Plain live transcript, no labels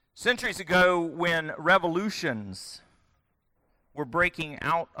Centuries ago, when revolutions were breaking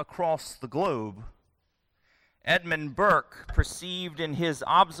out across the globe, Edmund Burke perceived in his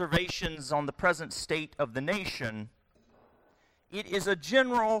observations on the present state of the nation, it is a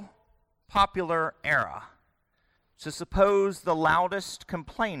general popular error to suppose the loudest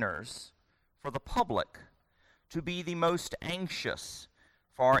complainers for the public to be the most anxious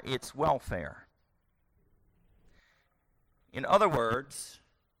for its welfare. In other words,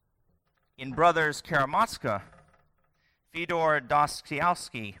 in Brothers Karamazov, Fyodor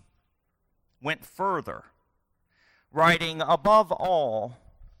Dostoevsky went further, writing, above all,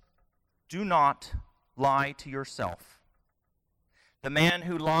 do not lie to yourself. The man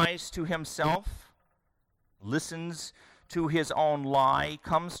who lies to himself, listens to his own lie,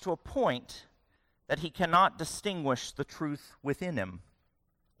 comes to a point that he cannot distinguish the truth within him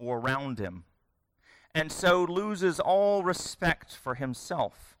or around him, and so loses all respect for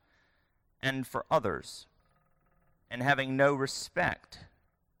himself and for others. And having no respect,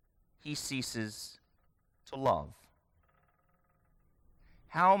 he ceases to love.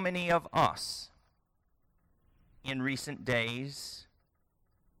 How many of us in recent days,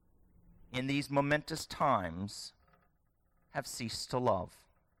 in these momentous times, have ceased to love?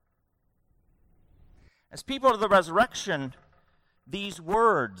 As people of the resurrection, these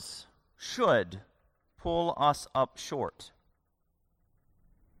words should pull us up short.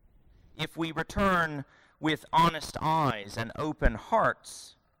 If we return with honest eyes and open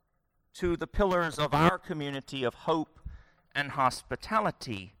hearts to the pillars of our community of hope and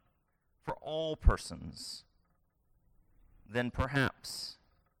hospitality for all persons, then perhaps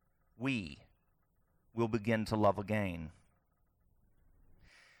we will begin to love again.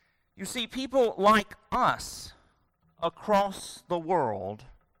 You see, people like us across the world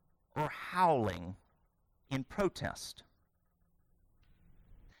are howling in protest.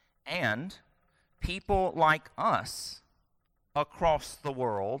 And people like us across the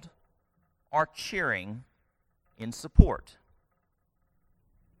world are cheering in support.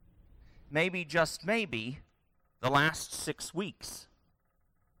 Maybe, just maybe, the last 6 weeks,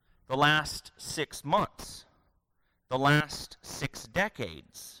 the last 6 months, the last 6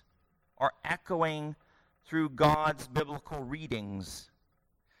 decades are echoing through God's biblical readings,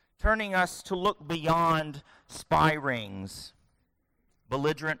 turning us to look beyond spy rings,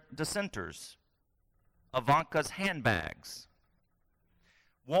 belligerent dissenters, Ivanka's handbags,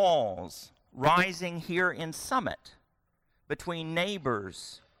 walls rising here in Summit between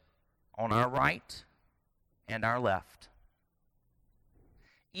neighbors on our right and our left.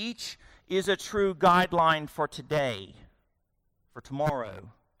 Each is a true guideline for today, for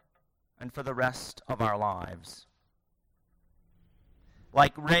tomorrow, and for the rest of our lives.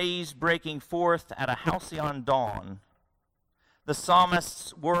 Like rays breaking forth at a halcyon dawn, the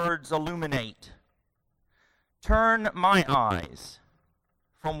psalmist's words illuminate, turn my eyes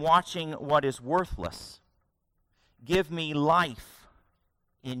from watching what is worthless. Give me life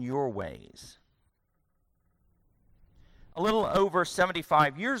in your ways. A little over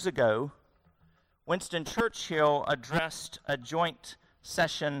 75 years ago, Winston Churchill addressed a joint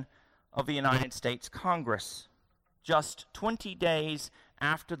session of the United States Congress just 20 days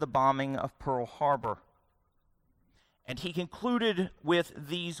after the bombing of Pearl Harbor. And he concluded with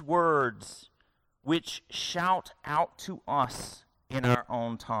these words, which shout out to us in our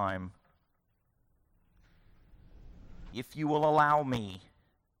own time. If you will allow me,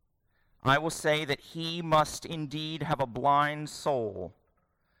 I will say that he must indeed have a blind soul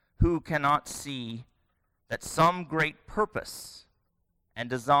who cannot see that some great purpose and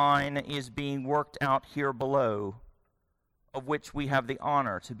design is being worked out here below, of which we have the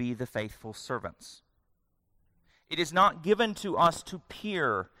honor to be the faithful servants. It is not given to us to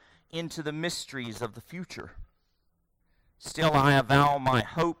peer into the mysteries of the future. Still I avow my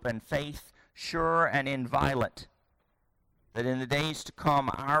hope and faith, sure and inviolate, that in the days to come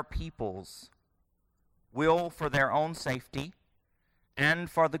our peoples will, for their own safety and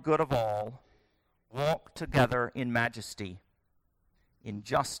for the good of all, walk together in majesty, in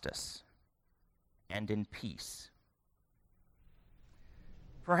justice, and in peace.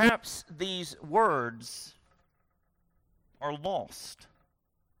 Perhaps these words are lost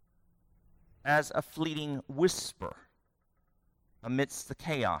as a fleeting whisper amidst the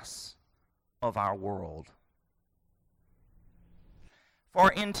chaos of our world.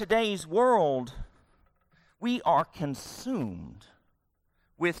 For in today's world, we are consumed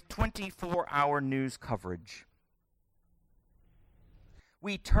with 24-hour news coverage.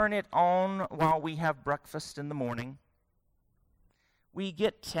 We turn it on while we have breakfast in the morning. We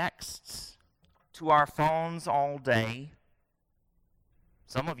get texts to our phones all day.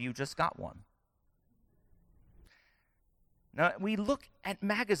 Some of you just got one. Now, we look at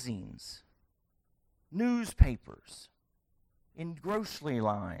magazines, newspapers, in grocery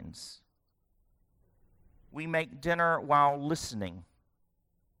lines. We make dinner while listening.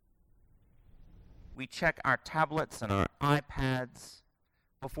 We check our tablets and our iPads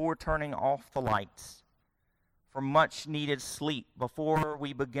before turning off the lights for much needed sleep before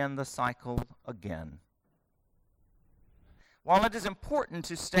we begin the cycle again. While it is important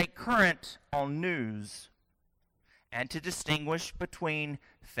to stay current on news and to distinguish between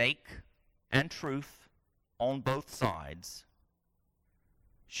fake and truth on both sides,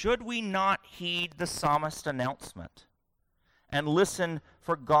 should we not heed the psalmist's announcement and listen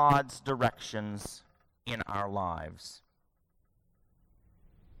for God's directions in our lives?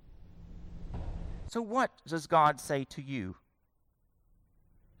 So what does God say to you?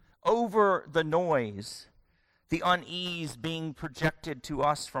 Over the noise, the unease being projected to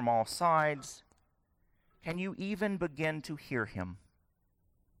us from all sides, can you even begin to hear him?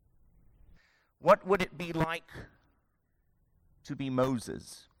 What would it be like to be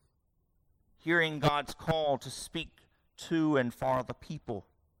Moses, hearing God's call to speak to and for the people,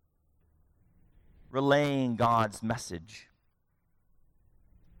 relaying God's message?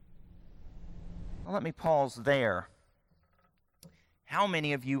 Well, let me pause there. How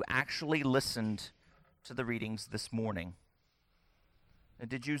many of you actually listened to the readings this morning?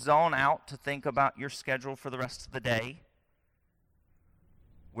 Did you zone out to think about your schedule for the rest of the day?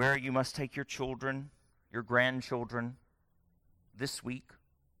 Where you must take your children, your grandchildren this week?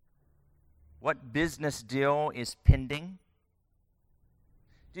 What business deal is pending?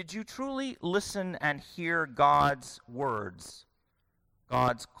 Did you truly listen and hear God's words,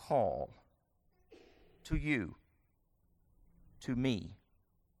 God's call to you, to me,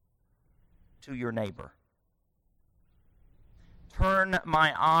 to your neighbor? Turn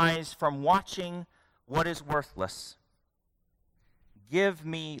my eyes from watching what is worthless. Give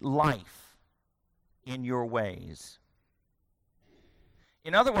me life in your ways.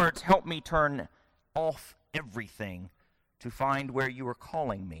 In other words, help me turn off everything to find where you are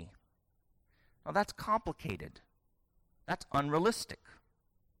calling me. Now that's complicated. That's unrealistic.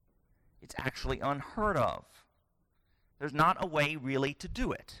 It's actually unheard of. There's not a way really to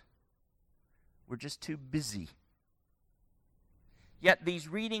do it. We're just too busy. Yet these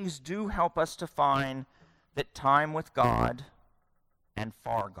readings do help us to find that time with God and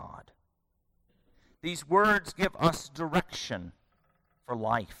for God. These words give us direction for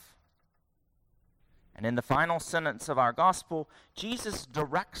life. And in the final sentence of our gospel, Jesus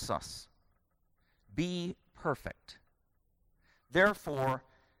directs us, be perfect. Therefore,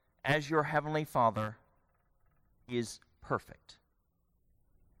 as your heavenly Father is perfect.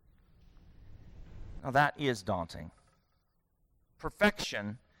 Now that is daunting.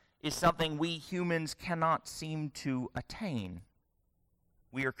 Perfection is something we humans cannot seem to attain.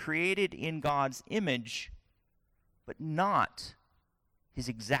 We are created in God's image, but not his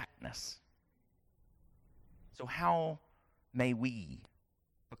exactness. So how may we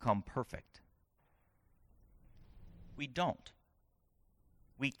become perfect? We don't.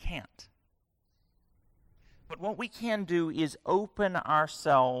 We can't. But what we can do is open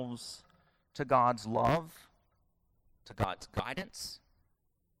ourselves to God's love, to God's guidance,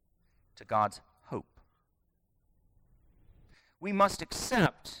 to God's hope. We must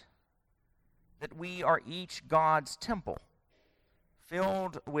accept that we are each God's temple,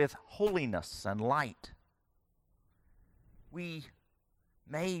 filled with holiness and light. We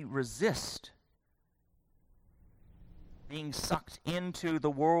may resist being sucked into the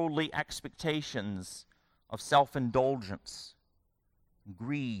worldly expectations of self-indulgence,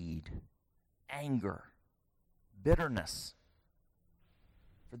 greed, anger, bitterness.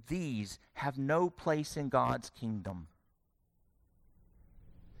 For these have no place in God's kingdom.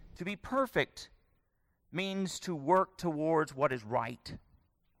 To be perfect means to work towards what is right,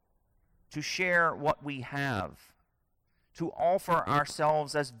 to share what we have, to offer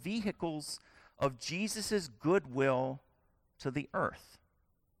ourselves as vehicles of Jesus' goodwill to the earth,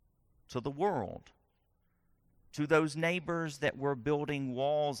 to the world, to those neighbors that we're building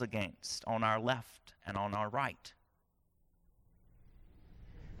walls against on our left and on our right.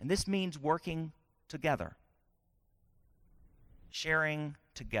 And this means working together, sharing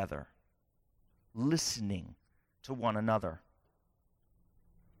together, listening to one another.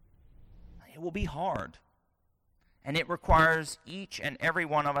 It will be hard, and it requires each and every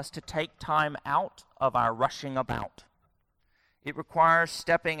one of us to take time out of our rushing about. It requires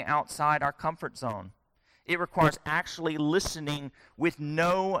stepping outside our comfort zone. It requires actually listening with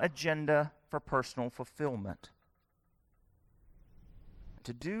no agenda for personal fulfillment.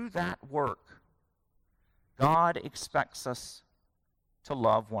 To do that work, God expects us to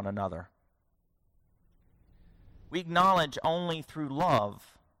love one another. We acknowledge only through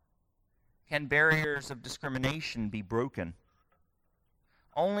love can barriers of discrimination be broken.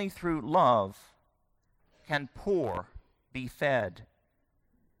 Only through love can poor be fed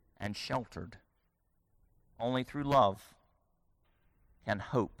and sheltered. Only through love can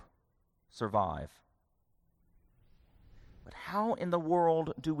hope survive. But how in the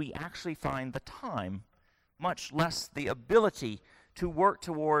world do we actually find the time, much less the ability, to work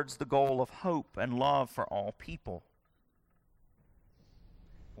towards the goal of hope and love for all people?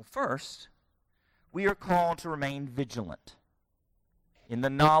 Well, first, we are called to remain vigilant in the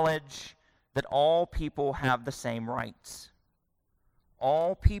knowledge that all people have the same rights.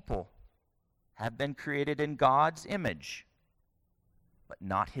 All people have been created in God's image, but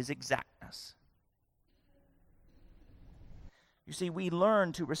not his exactness. You see, we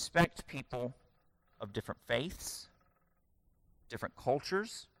learn to respect people of different faiths, different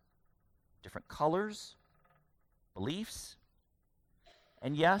cultures, different colors, beliefs,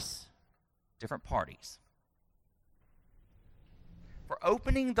 and yes, different parties. For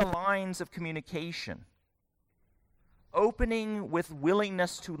opening the lines of communication, opening with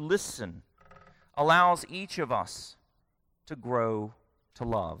willingness to listen, allows each of us to grow to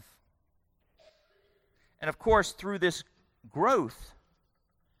love. And of course, through this growth,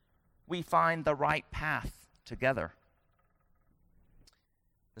 we find the right path together.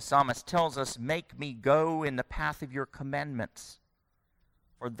 The psalmist tells us, "Make me go in the path of your commandments,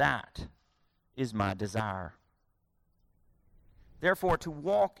 for that is my desire." Therefore, to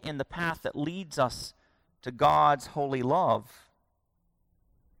walk in the path that leads us to God's holy love,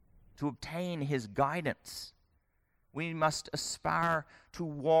 to obtain his guidance, we must aspire to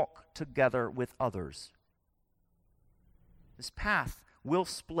walk together with others. This path will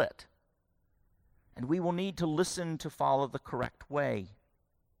split, and we will need to listen to follow the correct way.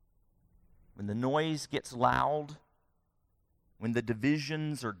 When the noise gets loud, when the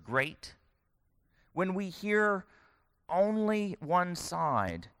divisions are great, when we hear only one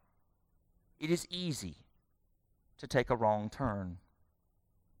side, it is easy to take a wrong turn.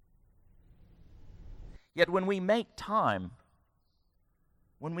 Yet when we make time,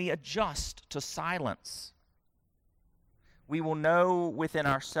 when we adjust to silence, we will know within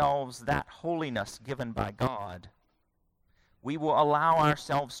ourselves that holiness given by God. We will allow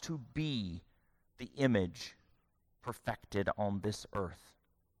ourselves to be the image perfected on this earth.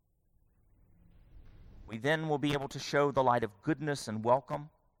 We then will be able to show the light of goodness and welcome,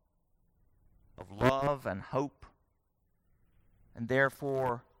 of love and hope, and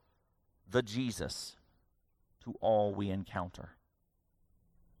therefore the Jesus to all we encounter.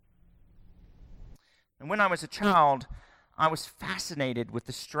 And when I was a child, I was fascinated with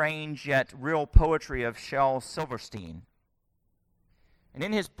the strange yet real poetry of Shel Silverstein. And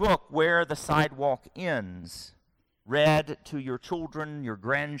in his book, Where the Sidewalk Ends, read to your children, your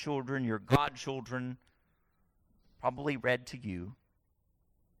grandchildren, your godchildren, probably read to you,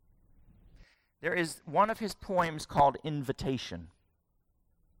 there is one of his poems called Invitation.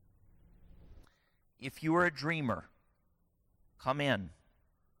 If you are a dreamer, come in.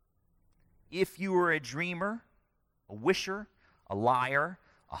 If you are a dreamer, a wisher, a liar,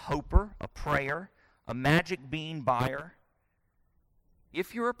 a hoper, a prayer, a magic bean buyer,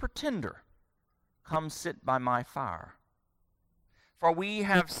 if you're a pretender, come sit by my fire. For we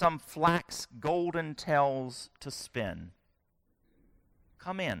have some flax golden tails to spin.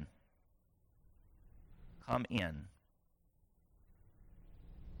 Come in. Come in.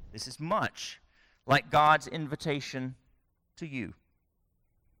 This is much like God's invitation to you,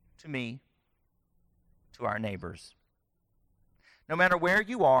 to me, to our neighbors. No matter where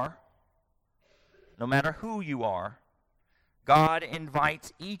you are, no matter who you are, God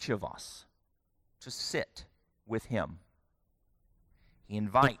invites each of us to sit with him. He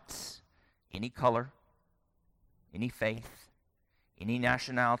invites any color, any faith, any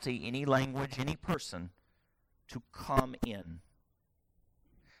nationality, any language, any person to come in.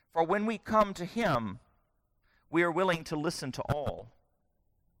 For when we come to him, we are willing to listen to all,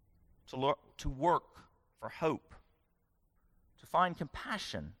 to work for hope, to find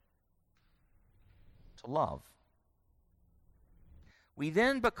compassion, to love. We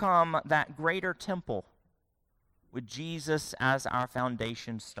then become that greater temple with Jesus as our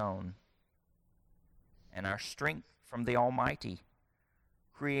foundation stone, and our strength from the Almighty,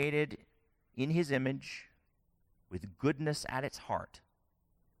 created in his image with goodness at its heart,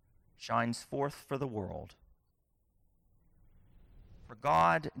 shines forth for the world. For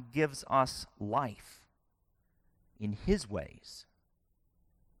God gives us life in his ways,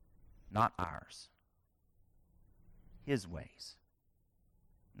 not ours. His ways,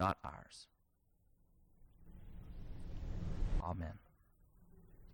 not ours. Amen.